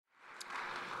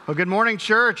Well, good morning,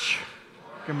 church.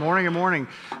 Good morning, good morning.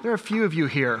 There are a few of you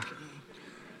here,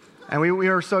 and we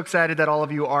are so excited that all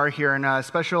of you are here, and a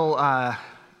special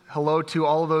hello to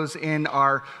all of those in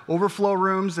our overflow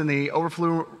rooms, in the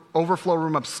overflow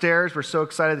room upstairs. We're so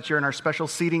excited that you're in our special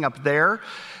seating up there.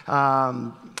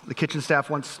 The kitchen staff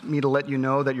wants me to let you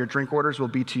know that your drink orders will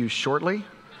be to you shortly.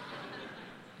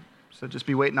 So just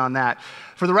be waiting on that.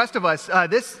 For the rest of us,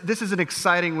 this is an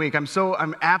exciting week. I'm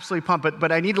absolutely pumped,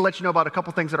 but I need to let you know about a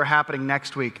couple things that are happening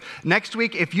next week. Next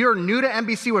week, if you're new to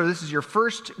NBC, whether this is your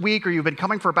first week or you've been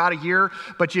coming for about a year,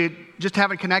 but you just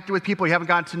haven't connected with people, you haven't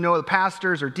gotten to know the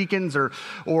pastors or deacons or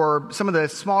some of the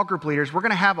small group leaders, we're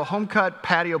going to have a home cut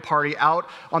patio party out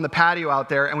on the patio out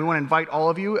there, and we want to invite all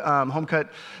of you. Home Cut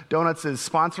Donuts is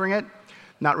sponsoring it.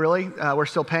 Not really. We're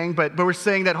still paying, but we're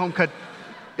saying that Home Cut...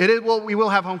 we will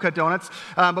have home cut donuts,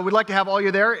 but we'd like to have all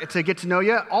you there to get to know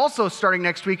you. Also, starting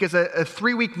next week is a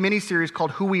 3-week mini-series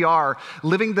called Who We Are,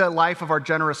 Living the Life of Our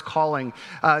Generous Calling.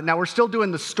 Now, we're still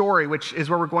doing the story, which is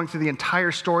where we're going through the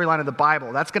entire storyline of the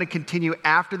Bible. That's going to continue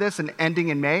after this and ending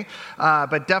in May,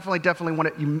 but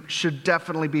you should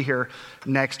definitely be here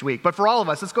next week. But for all of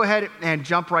us, let's go ahead and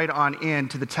jump right on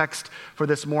into the text for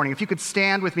this morning. If you could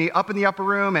stand with me up in the upper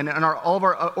room and in all of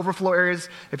our overflow areas,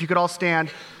 if you could all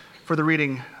stand for the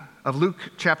reading of Luke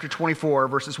chapter 24,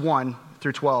 verses 1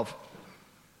 through 12.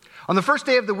 On the first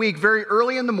day of the week, very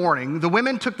early in the morning, the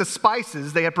women took the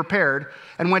spices they had prepared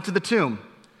and went to the tomb.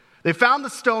 They found the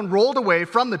stone rolled away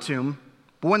from the tomb,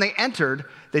 but when they entered,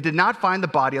 they did not find the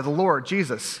body of the Lord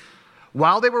Jesus.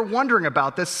 While they were wondering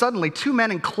about this, suddenly 2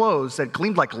 men in clothes that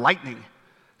gleamed like lightning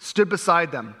stood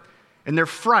beside them. In their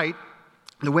fright,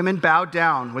 the women bowed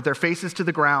down with their faces to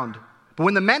the ground. But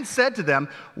when the men said to them,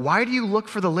 "Why do you look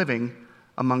for the living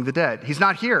among the dead? He's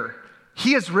not here.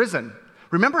 He has risen.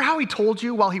 Remember how he told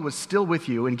you while he was still with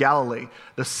you in Galilee,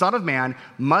 the Son of Man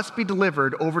must be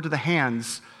delivered over to the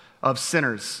hands of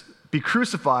sinners, be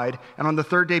crucified, and on the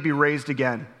third day be raised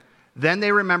again." Then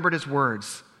they remembered his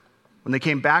words. When they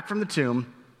came back from the tomb,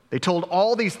 they told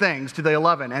all these things to the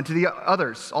 11 and to the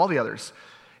others, all the others.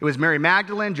 It was Mary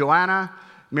Magdalene, Joanna,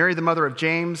 Mary the mother of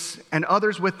James, and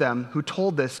others with them who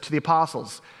told this to the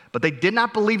apostles. But they did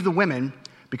not believe the women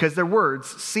because their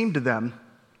words seemed to them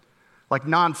like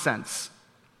nonsense.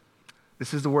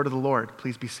 This is the word of the Lord.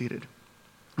 Please be seated.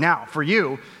 Now, for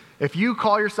you, if you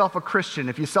call yourself a Christian,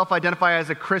 if you self-identify as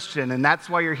a Christian, and that's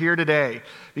why you're here today,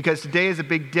 because today is a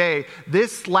big day,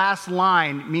 this last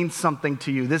line means something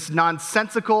to you. This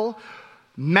nonsensical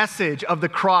message of the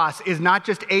cross is not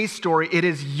just a story, it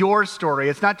is your story.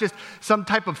 It's not just some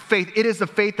type of faith. It is the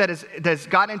faith that has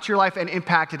gotten into your life and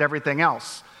impacted everything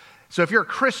else. So if you're a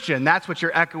Christian, that's what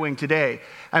you're echoing today.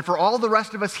 And for all the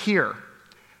rest of us here,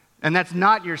 and that's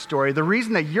not your story, the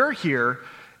reason that you're here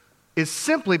is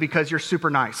simply because you're super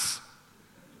nice.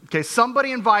 Okay,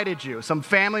 somebody invited you, some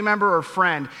family member or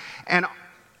friend, and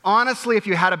honestly, if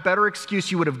you had a better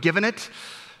excuse, you would have given it,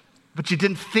 but you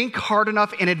didn't think hard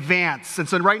enough in advance. And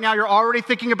so right now you're already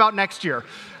thinking about next year.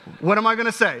 What am I going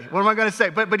to say? What am I going to say?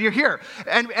 But you're here.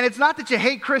 And it's not that you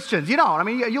hate Christians. You don't. I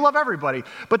mean, you love everybody.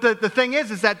 But the thing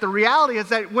is that the reality is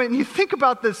that when you think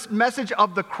about this message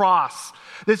of the cross,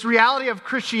 this reality of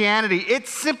Christianity, it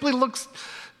simply looks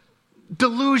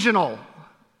delusional.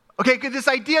 Okay, this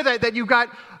idea that you got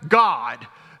God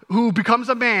who becomes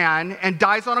a man and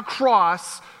dies on a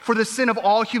cross for the sin of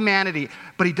all humanity.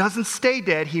 But he doesn't stay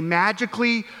dead. He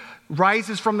magically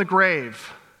rises from the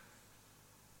grave.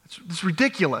 It's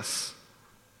ridiculous.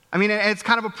 I mean, and it's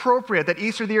kind of appropriate that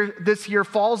Easter this year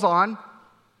falls on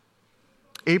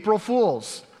April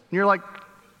Fools. And you're like,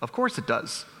 of course it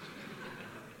does.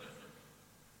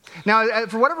 Now,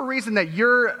 for whatever reason that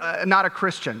you're not a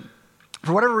Christian,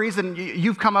 for whatever reason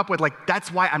you've come up with, like,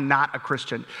 that's why I'm not a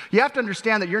Christian. You have to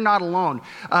understand that you're not alone.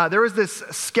 There was this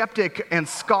skeptic and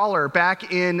scholar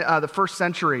back in the first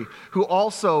century who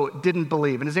also didn't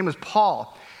believe, and his name was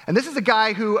Paul. And this is a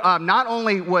guy who not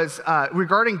only was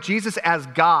regarding Jesus as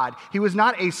God, he was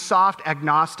not a soft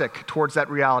agnostic towards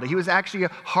that reality. He was actually a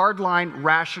hardline,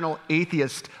 rational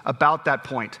atheist about that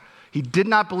point. He did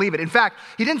not believe it. In fact,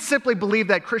 he didn't simply believe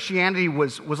that Christianity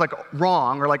was like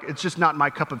wrong or like it's just not my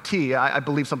cup of tea. I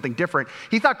believe something different.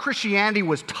 He thought Christianity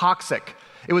was toxic.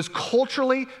 It was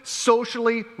culturally,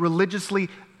 socially, religiously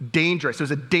dangerous. It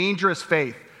was a dangerous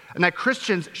faith. And that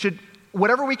Christians should,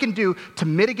 whatever we can do to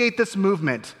mitigate this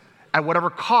movement at whatever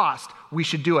cost, we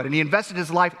should do it. And he invested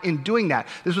his life in doing that.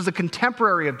 This was a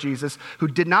contemporary of Jesus who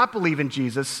did not believe in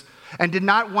Jesus and did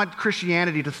not want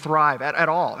Christianity to thrive at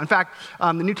all. In fact,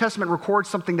 the New Testament records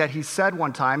something that he said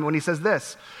one time when he says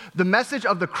this: the message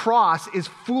of the cross is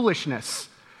foolishness.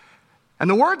 And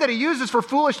the word that he uses for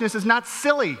foolishness is not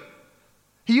silly.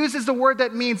 He uses the word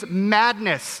that means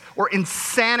madness or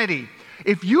insanity.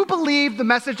 If you believe the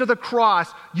message of the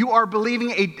cross, you are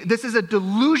believing this is a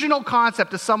delusional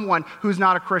concept to someone who's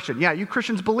not a Christian. Yeah, you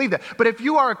Christians believe that. But if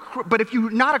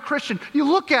you're not a Christian, you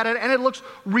look at it and it looks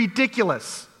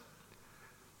ridiculous.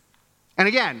 And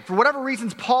again, for whatever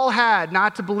reasons Paul had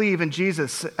not to believe in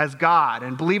Jesus as God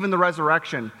and believe in the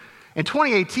resurrection, in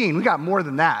 2018, we got more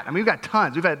than that. I mean, we've got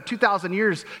tons. We've had 2,000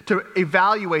 years to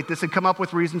evaluate this and come up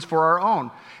with reasons for our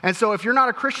own. And so if you're not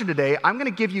a Christian today, I'm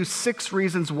going to give you 6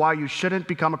 reasons why you shouldn't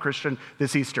become a Christian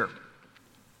this Easter.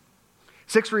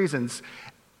 6 reasons.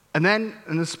 And then,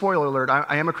 and the spoiler alert,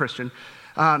 I am a Christian.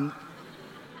 I'm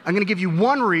going to give you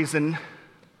one reason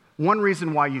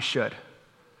why you should.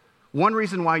 One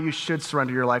reason why you should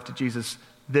surrender your life to Jesus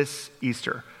this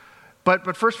Easter.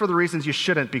 But first, for the reasons you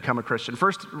shouldn't become a Christian.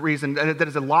 First reason, and that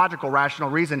is a logical,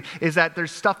 rational reason, is that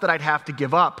there's stuff that I'd have to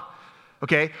give up.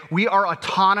 Okay? We are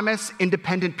autonomous,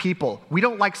 independent people. We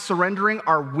don't like surrendering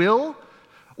our will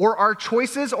or our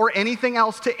choices or anything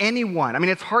else to anyone. I mean,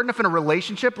 it's hard enough in a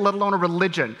relationship, let alone a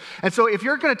religion. And so if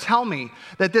you're going to tell me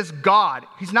that this God,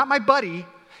 he's not my buddy,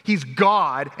 he's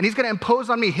God, and he's going to impose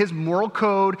on me his moral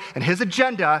code and his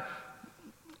agenda,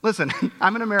 listen,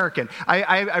 I'm an American.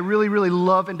 I really, really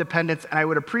love independence, and I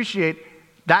would appreciate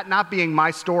that not being my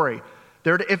story.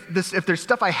 If there's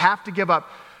stuff I have to give up,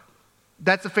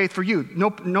 that's a faith for you.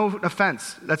 No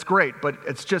offense. That's great, but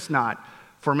it's just not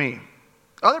for me.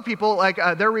 Other people,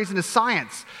 their reason is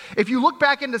science. If you look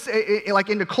back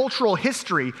into cultural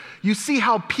history, you see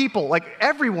how people,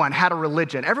 everyone had a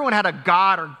religion. Everyone had a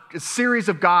god or a series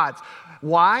of gods.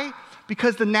 Why?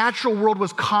 Because the natural world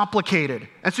was complicated.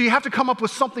 And so you have to come up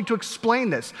with something to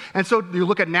explain this. And so you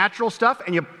look at natural stuff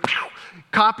and you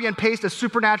copy and paste a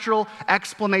supernatural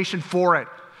explanation for it.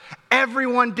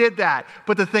 Everyone did that.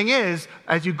 But the thing is,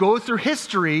 as you go through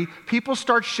history, people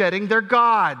start shedding their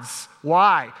gods.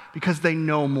 Why? Because they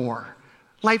know more.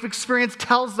 Life experience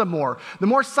tells them more. The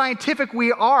more scientific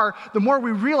we are, the more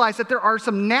we realize that there are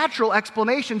some natural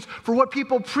explanations for what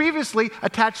people previously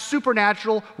attached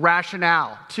supernatural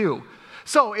rationale to.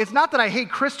 So it's not that I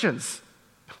hate Christians.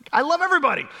 I love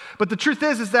everybody. But the truth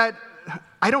is that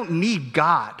I don't need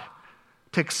God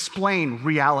to explain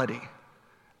reality.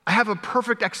 I have a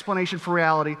perfect explanation for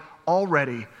reality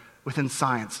already within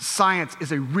science. Science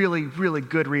is a really, really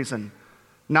good reason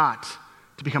not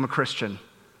to become a Christian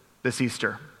this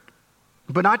Easter.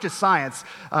 But not just science.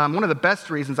 One of the best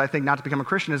reasons, I think, not to become a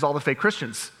Christian is all the fake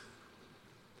Christians.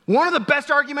 One of the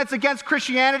best arguments against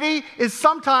Christianity is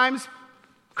sometimes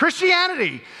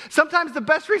Christianity. Sometimes the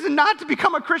best reason not to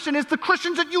become a Christian is the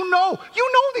Christians that you know.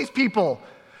 You know these people.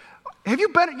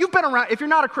 You've been around, if you're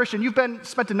not a Christian,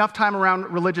 spent enough time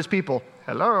around religious people,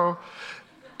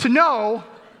 to know,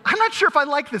 I'm not sure if I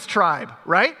like this tribe,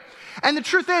 right? And the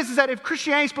truth is that if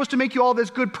Christianity is supposed to make you all this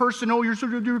good person,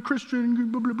 you're a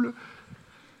Christian, blah, blah, blah,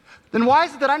 then why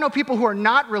is it that I know people who are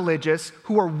not religious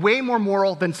who are way more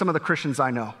moral than some of the Christians I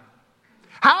know?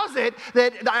 How is it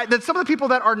that some of the people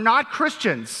that are not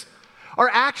Christians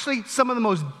are actually some of the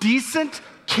most decent,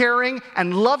 caring,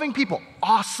 and loving people?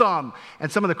 Awesome.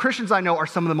 And some of the Christians I know are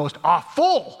some of the most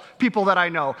awful people that I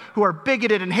know who are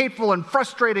bigoted and hateful and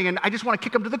frustrating, and I just want to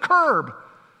kick them to the curb.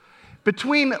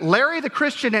 Between Larry the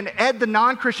Christian and Ed the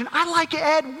non-Christian, I like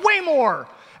Ed way more.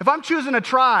 If I'm choosing a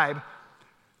tribe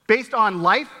based on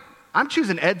life, I'm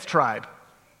choosing Ed's tribe.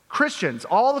 Christians,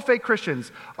 all the fake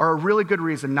Christians, are a really good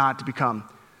reason not to become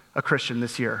a Christian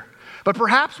this year. But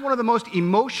perhaps one of the most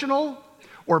emotional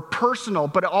or personal,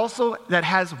 but also that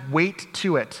has weight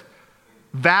to it,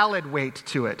 valid weight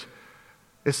to it,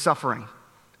 is suffering.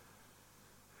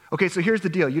 Okay, so here's the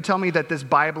deal. You tell me that this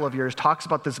Bible of yours talks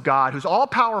about this God who's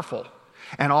all-powerful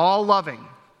and all-loving.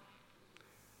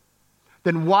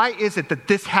 Then why is it that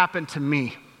this happened to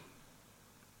me?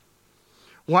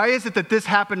 Why is it that this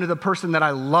happened to the person that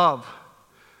I love?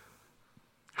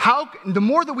 The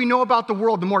more that we know about the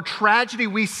world, the more tragedy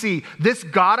we see. This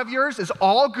God of yours is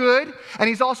all good, and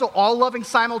he's also all loving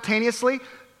simultaneously.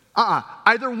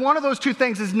 Either one of those two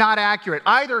things is not accurate.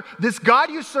 Either this God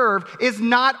you serve is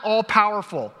not all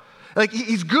powerful.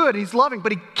 He's good, he's loving,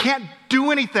 but he can't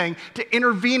do anything to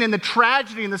intervene in the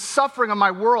tragedy and the suffering of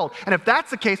my world. And if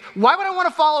that's the case, why would I want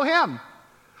to follow him?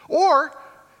 Or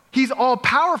he's all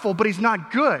powerful, but he's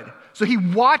not good. So he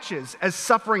watches as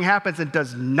suffering happens and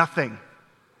does nothing.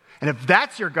 And if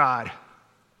that's your God,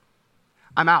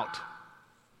 I'm out.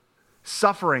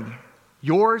 Suffering,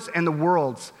 yours and the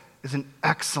world's, is an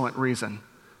excellent reason,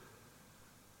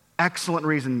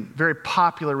 very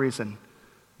popular reason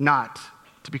not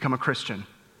to become a Christian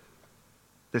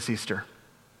this Easter.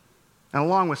 And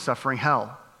along with suffering,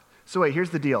 hell. So wait, here's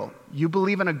the deal. You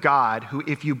believe in a God who,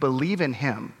 if you believe in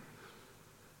him,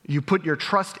 you put your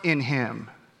trust in him,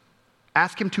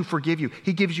 ask him to forgive you.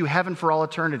 He gives you heaven for all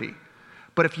eternity.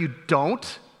 But if you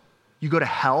don't, you go to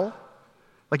hell,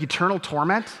 like eternal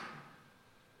torment.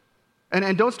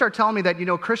 And don't start telling me that,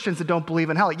 Christians that don't believe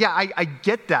in hell. Yeah, I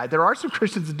get that. There are some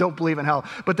Christians that don't believe in hell.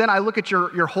 But then I look at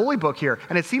your holy book here,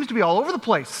 and it seems to be all over the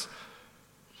place.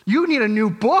 You need a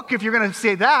new book if you're going to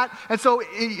say that. And so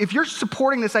if you're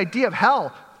supporting this idea of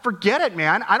hell, forget it,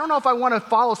 man. I don't know if I want to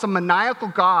follow some maniacal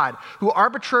God who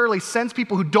arbitrarily sends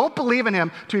people who don't believe in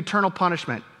him to eternal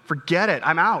punishment. Forget it.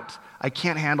 I'm out. I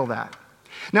can't handle that.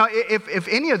 Now, if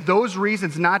any of those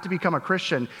reasons not to become a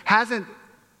Christian hasn't,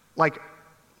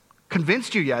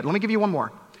 convinced you yet, let me give you one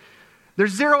more.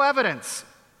 There's zero evidence.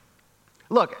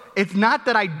 Look, it's not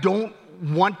that I don't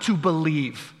want to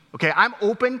believe, okay? I'm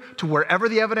open to wherever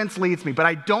the evidence leads me, but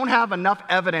I don't have enough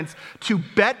evidence to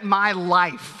bet my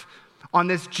life on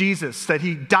this Jesus, that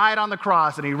he died on the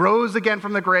cross and he rose again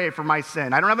from the grave for my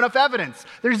sin. I don't have enough evidence.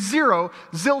 There's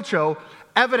zilcho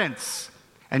evidence.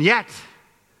 And yet,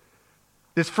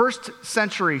 this first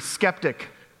century skeptic,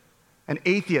 an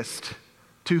atheist,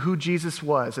 to who Jesus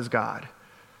was as God,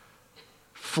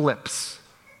 flips.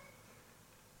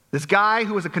 This guy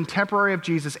who was a contemporary of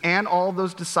Jesus and all of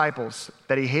those disciples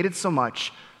that he hated so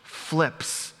much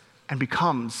flips and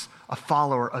becomes a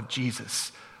follower of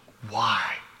Jesus. Why?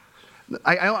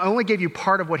 I only gave you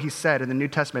part of what he said in the New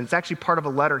Testament. It's actually part of a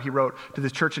letter he wrote to the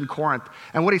church in Corinth.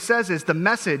 And what he says is the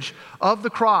message of the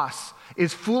cross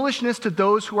is foolishness to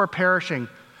those who are perishing.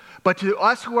 But to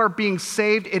us who are being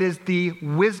saved, it is the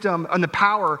wisdom and the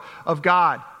power of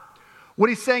God. What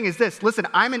he's saying is this: listen,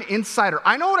 I'm an insider.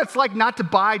 I know what it's like not to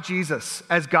buy Jesus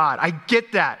as God. I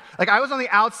get that. I was on the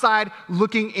outside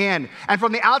looking in. And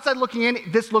from the outside looking in,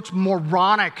 this looks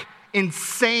moronic,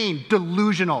 insane,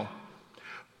 delusional.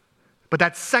 But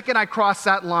that second I crossed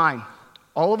that line,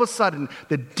 all of a sudden,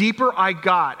 the deeper I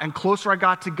got and closer I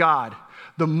got to God,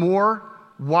 the more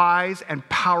wise and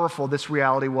powerful this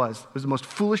reality was. It was the most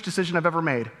foolish decision I've ever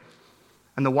made,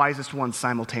 and the wisest one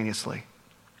simultaneously.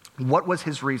 What was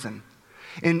his reason?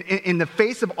 In the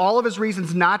face of all of his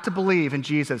reasons not to believe in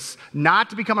Jesus, not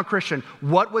to become a Christian,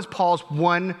 what was Paul's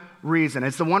one reason?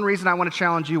 It's the one reason I want to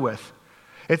challenge you with.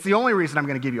 It's the only reason I'm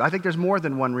going to give you. I think there's more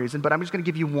than one reason, but I'm just going to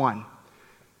give you one.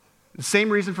 The same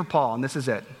reason for Paul, and this is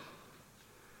it.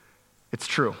 It's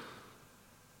true.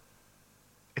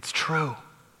 It's true.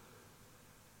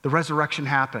 The resurrection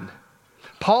happened.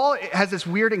 Paul has this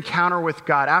weird encounter with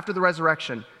God after the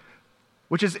resurrection,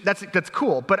 that's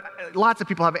cool, but lots of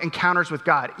people have encounters with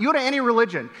God. You go to any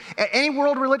religion, any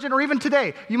world religion, or even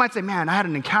today, you might say, man, I had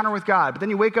an encounter with God, but then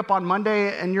you wake up on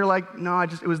Monday and you're like, no,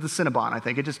 it was the Cinnabon, I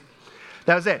think.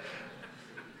 That was it.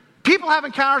 People have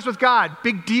encounters with God,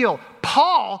 big deal.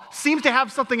 Paul seems to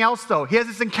have something else, though. He has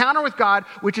this encounter with God,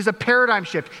 which is a paradigm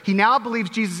shift. He now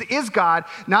believes Jesus is God.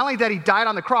 Not only that he died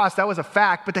on the cross, that was a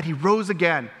fact, but that he rose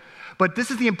again. But this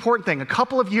is the important thing. A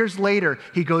couple of years later,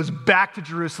 he goes back to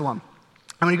Jerusalem.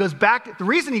 And when he goes back, the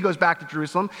reason he goes back to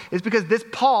Jerusalem is because this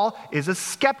Paul is a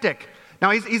skeptic.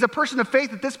 Now, he's a person of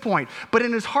faith at this point, but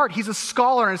in his heart, he's a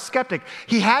scholar and a skeptic.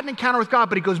 He had an encounter with God,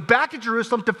 but he goes back to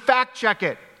Jerusalem to fact check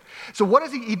it. So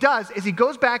what he does is he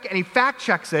goes back and he fact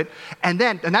checks it, and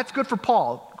that's good for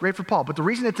Paul, great for Paul. But the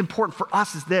reason it's important for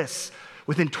us is this: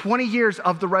 within 20 years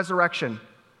of the resurrection,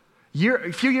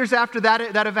 a few years after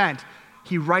that event,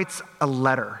 he writes a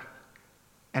letter,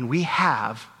 and we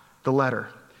have the letter.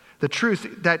 The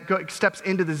truth that steps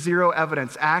into the zero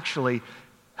evidence actually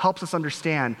helps us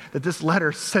understand that this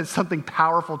letter says something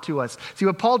powerful to us. See,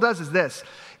 what Paul does is this: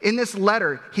 in this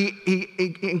letter, he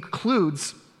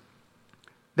includes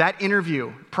that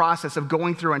interview process of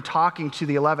going through and talking to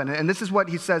the 11. And this is what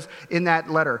he says in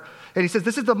that letter. And he says,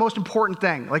 this is the most important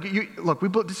thing. Look, we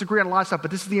disagree on a lot of stuff,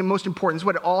 but this is the most important. This is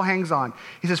what it all hangs on.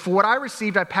 He says, for what I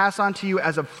received, I pass on to you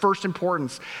as of first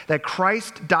importance, that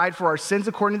Christ died for our sins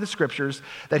according to the Scriptures,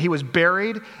 that he was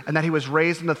buried, and that he was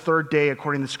raised on the third day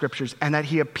according to the Scriptures, and that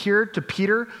he appeared to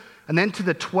Peter, and then to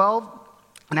the 12,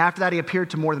 and after that he appeared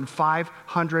to more than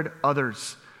 500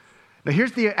 others. Now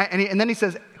and then he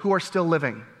says, who are still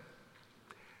living.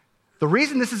 The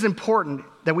reason this is important,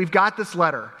 that we've got this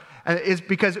letter, is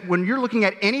because when you're looking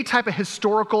at any type of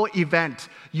historical event,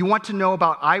 you want to know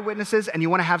about eyewitnesses and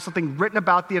you want to have something written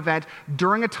about the event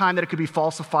during a time that it could be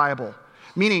falsifiable.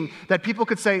 Meaning that people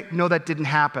could say, no, that didn't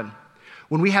happen.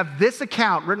 When we have this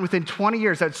account written within 20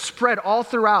 years that's spread all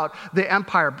throughout the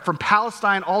empire, from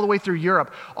Palestine all the way through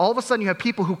Europe, all of a sudden you have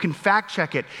people who can fact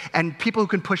check it and people who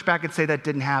can push back and say that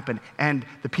didn't happen. And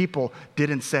the people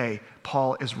didn't say,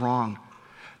 Paul is wrong.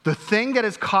 The thing that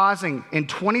is causing in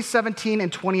 2017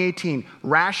 and 2018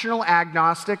 rational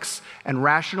agnostics and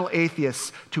rational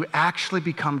atheists to actually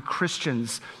become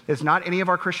Christians is not any of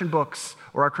our Christian books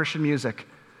or our Christian music.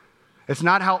 It's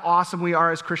not how awesome we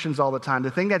are as Christians all the time.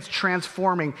 The thing that's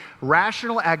transforming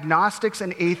rational agnostics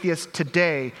and atheists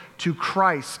today to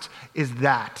Christ is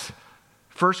that.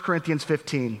 1 Corinthians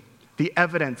 15, the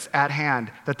evidence at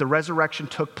hand that the resurrection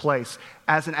took place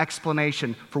as an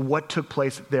explanation for what took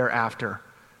place thereafter.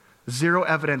 Zero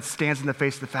evidence stands in the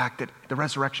face of the fact that the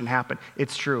resurrection happened.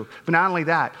 It's true. But not only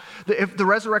that, if the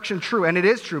resurrection is true, and it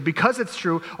is true, because it's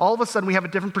true, all of a sudden we have a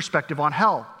different perspective on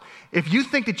hell. If you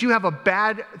think that you have a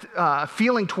bad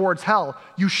feeling towards hell,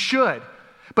 you should.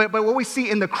 But what we see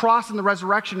in the cross and the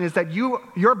resurrection is that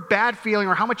your bad feeling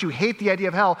or how much you hate the idea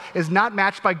of hell is not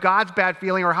matched by God's bad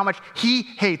feeling or how much he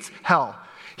hates hell.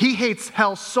 He hates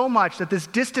hell so much that this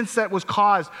distance that was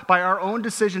caused by our own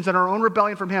decisions and our own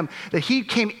rebellion from him, that he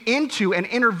came into and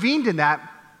intervened in that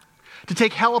to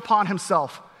take hell upon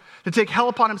himself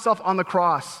on the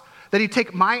cross. That he'd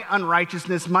take my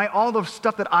unrighteousness, all the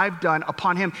stuff that I've done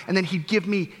upon him, and then he'd give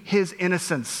me his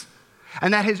innocence.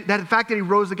 And that the fact that he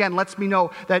rose again lets me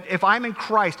know that if I'm in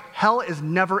Christ, hell is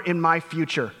never in my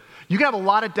future. You can have a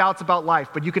lot of doubts about life,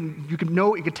 but you can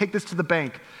take this to the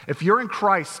bank. If you're in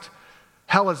Christ,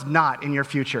 hell is not in your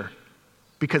future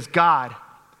because God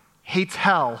hates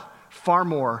hell far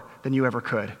more than you ever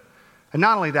could. And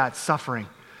not only that, suffering.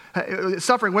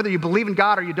 Suffering, whether you believe in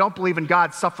God or you don't believe in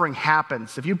God, suffering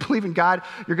happens. If you believe in God,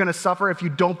 you're going to suffer. If you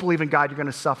don't believe in God, you're going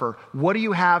to suffer. What do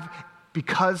you have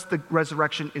because the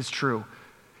resurrection is true?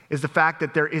 Is the fact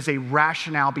that there is a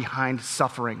rationale behind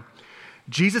suffering.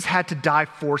 Jesus had to die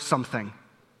for something,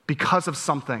 because of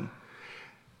something.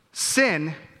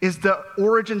 Sin is the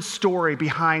origin story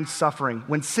behind suffering.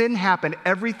 When sin happened,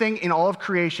 everything in all of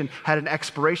creation had an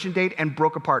expiration date and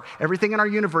broke apart. Everything in our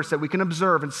universe that we can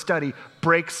observe and study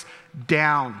breaks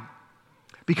down.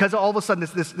 Because all of a sudden,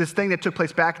 this thing that took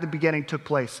place back at the beginning took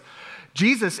place.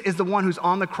 Jesus is the one who's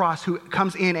on the cross who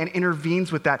comes in and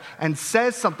intervenes with that and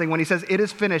says something when he says, "It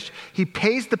is finished." He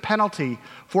pays the penalty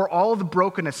for all of the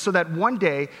brokenness so that one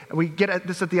day, and we get at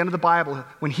this at the end of the Bible,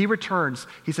 when he returns,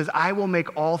 he says, "I will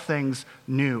make all things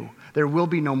new." There will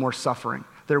be no more suffering.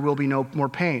 There will be no more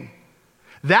pain.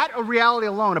 That reality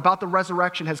alone about the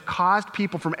resurrection has caused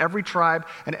people from every tribe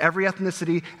and every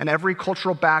ethnicity and every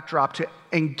cultural backdrop to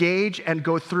engage and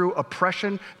go through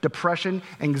oppression, depression,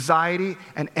 anxiety,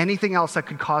 and anything else that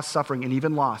could cause suffering and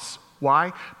even loss.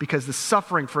 Why? Because the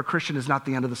suffering for a Christian is not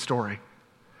the end of the story.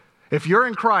 If you're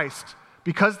in Christ,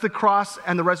 because the cross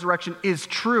and the resurrection is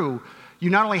true,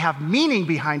 you not only have meaning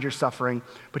behind your suffering,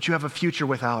 but you have a future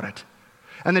without it.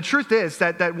 And the truth is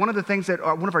that one of the things that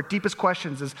one of our deepest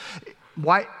questions is,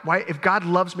 why, if God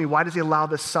loves me, why does he allow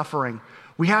this suffering?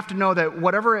 We have to know that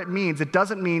whatever it means, it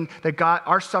doesn't mean that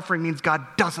our suffering means God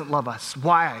doesn't love us.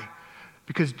 Why?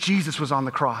 Because Jesus was on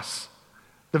the cross.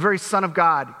 The very Son of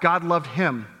God, God loved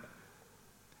him,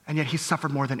 and yet he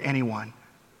suffered more than anyone.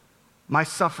 My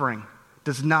suffering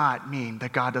does not mean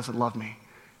that God doesn't love me.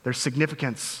 There's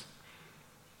significance,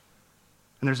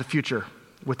 and there's a future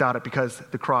without it because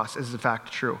the cross is in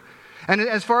fact true. And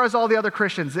as far as all the other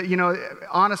Christians,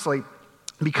 honestly,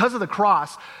 because of the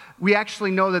cross, we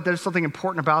actually know that there's something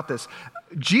important about this.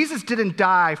 Jesus didn't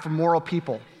die for moral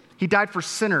people. He died for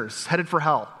sinners headed for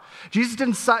hell. Jesus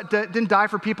didn't die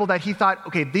for people that he thought,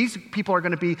 okay, these people are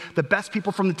going to be the best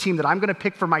people from the team that I'm going to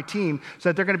pick for my team so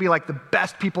that they're going to be like the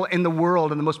best people in the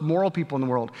world and the most moral people in the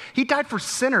world. He died for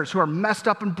sinners who are messed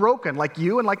up and broken like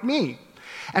you and like me.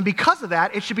 And because of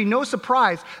that, it should be no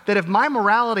surprise that if my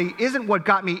morality isn't what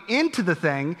got me into the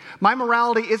thing, my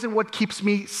morality isn't what keeps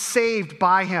me saved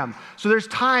by him. So there's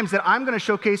times that I'm going to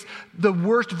showcase the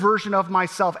worst version of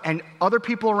myself, and other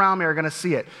people around me are going to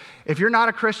see it. If you're not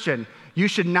a Christian, you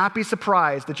should not be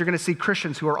surprised that you're going to see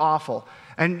Christians who are awful.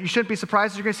 And you shouldn't be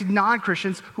surprised that you're going to see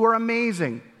non-Christians who are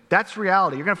amazing. That's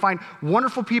reality. You're going to find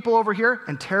wonderful people over here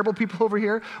and terrible people over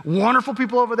here, wonderful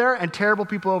people over there and terrible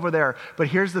people over there. But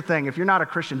here's the thing. If you're not a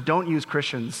Christian, don't use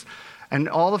Christians and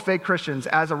all the fake Christians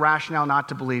as a rationale not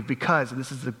to believe because, and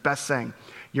this is the best thing,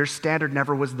 your standard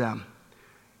never was them.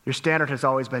 Your standard has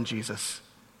always been Jesus.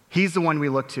 He's the one we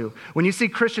look to. When you see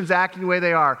Christians acting the way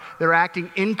they are, they're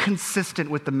acting inconsistent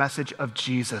with the message of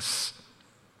Jesus.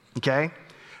 Okay?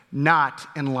 Not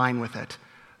in line with it.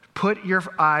 Put your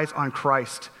eyes on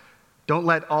Christ. Don't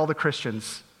let all the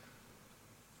Christians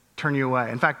turn you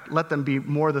away. In fact, let them be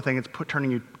more the thing that's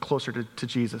turning you closer to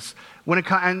Jesus.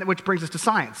 And which brings us to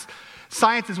science.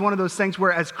 Science is one of those things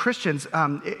where, as Christians,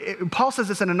 Paul says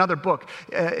this in another book,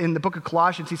 in the book of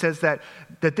Colossians. He says that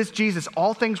this Jesus,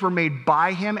 all things were made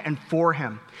by him and for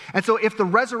him. And so if the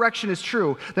resurrection is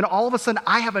true, then all of a sudden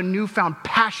I have a newfound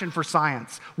passion for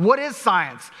science. What is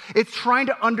science? It's trying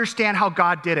to understand how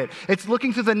God did it. It's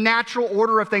looking through the natural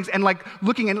order of things and like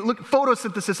looking at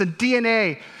photosynthesis and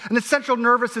DNA and the central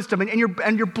nervous system. And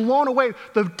you're blown away.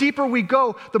 The deeper we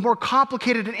go, the more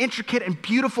complicated and intricate and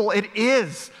beautiful it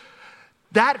is.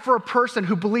 That for a person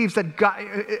who believes that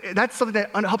God, that's something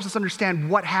that helps us understand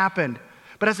what happened.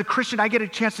 But as a Christian, I get a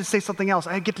chance to say something else.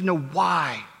 I get to know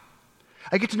why.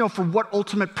 I get to know for what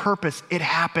ultimate purpose it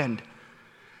happened.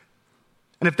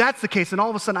 And if that's the case, then all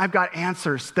of a sudden I've got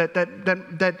answers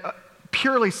that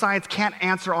purely science can't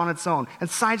answer on its own. And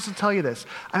science will tell you this.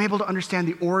 I'm able to understand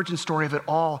the origin story of it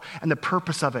all and the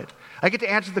purpose of it. I get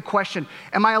to answer the question,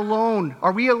 am I alone?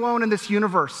 Are we alone in this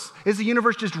universe? Is the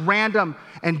universe just random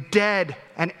and dead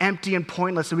and empty and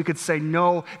pointless? And we could say,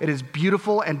 no, it is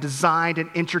beautiful and designed and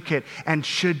intricate and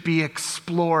should be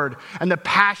explored. And the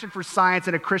passion for science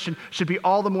in a Christian should be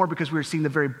all the more because we are seeing the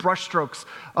very brushstrokes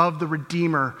of the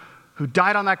Redeemer who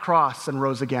died on that cross and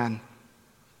rose again.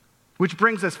 Which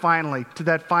brings us finally to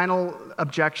that final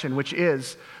objection, which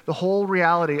is the whole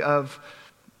reality of,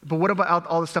 but what about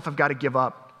all the stuff I've got to give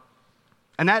up?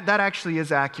 And that actually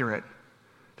is accurate.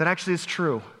 That actually is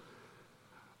true.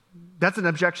 That's an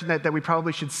objection that we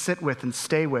probably should sit with and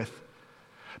stay with.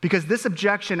 Because this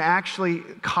objection actually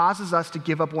causes us to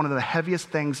give up one of the heaviest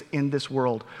things in this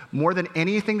world. More than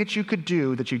anything that you could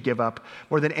do that you'd give up,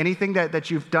 more than anything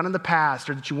that you've done in the past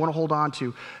or that you want to hold on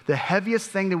to, the heaviest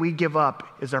thing that we give up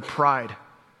is our pride.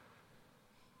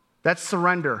 That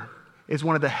surrender is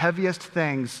one of the heaviest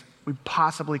things we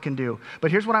possibly can do. But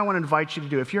here's what I want to invite you to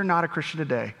do. If you're not a Christian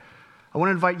today, I want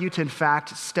to invite you to, in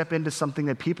fact, step into something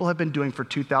that people have been doing for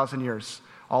 2,000 years,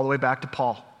 all the way back to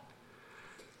Paul.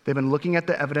 They've been looking at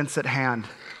the evidence at hand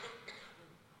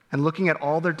and looking at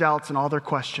all their doubts and all their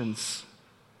questions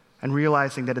and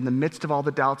realizing that in the midst of all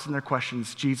the doubts and their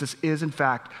questions, Jesus is, in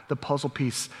fact, the puzzle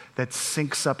piece that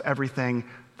syncs up everything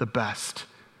the best,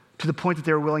 to the point that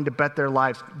they were willing to bet their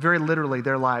lives, very literally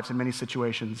their lives in many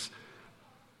situations,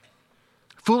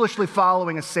 foolishly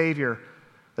following a Savior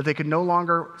that they could no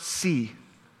longer see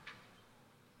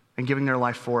and giving their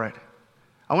life for it.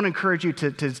 I want to encourage you to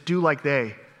do like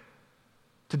they,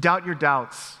 to doubt your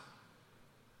doubts.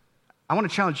 I want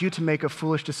to challenge you to make a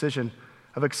foolish decision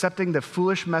of accepting the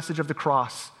foolish message of the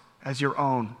cross as your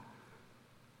own.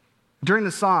 During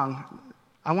the song,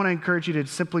 I want to encourage you to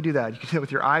simply do that. You can do it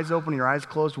with your eyes open, your eyes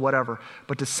closed, whatever,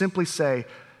 but to simply say,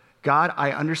 God,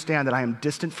 I understand that I am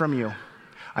distant from you.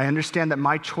 I understand that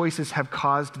my choices have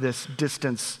caused this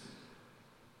distance,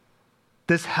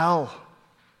 this hell.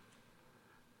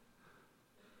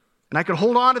 And I could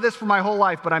hold on to this for my whole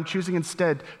life, but I'm choosing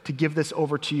instead to give this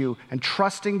over to you and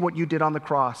trusting what you did on the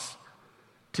cross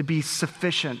to be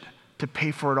sufficient to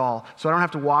pay for it all. So I don't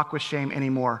have to walk with shame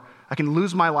anymore. I can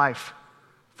lose my life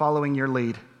following your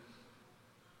lead.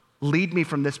 Lead me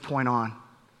from this point on.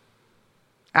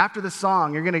 After the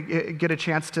song, you're going to get a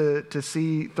chance to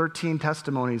see 13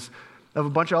 testimonies of a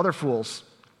bunch of other fools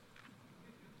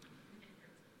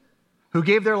who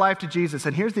gave their life to Jesus.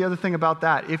 And here's the other thing about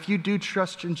that. If you do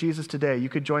trust in Jesus today, you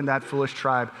could join that foolish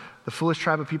tribe, the foolish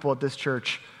tribe of people at this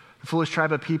church, the foolish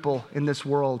tribe of people in this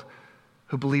world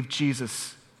who believe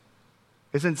Jesus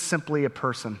isn't simply a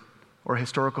person or a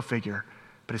historical figure,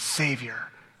 but a Savior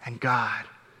and God,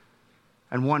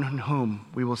 and one in whom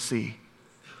we will see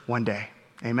one day.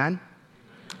 Amen?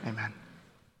 Amen.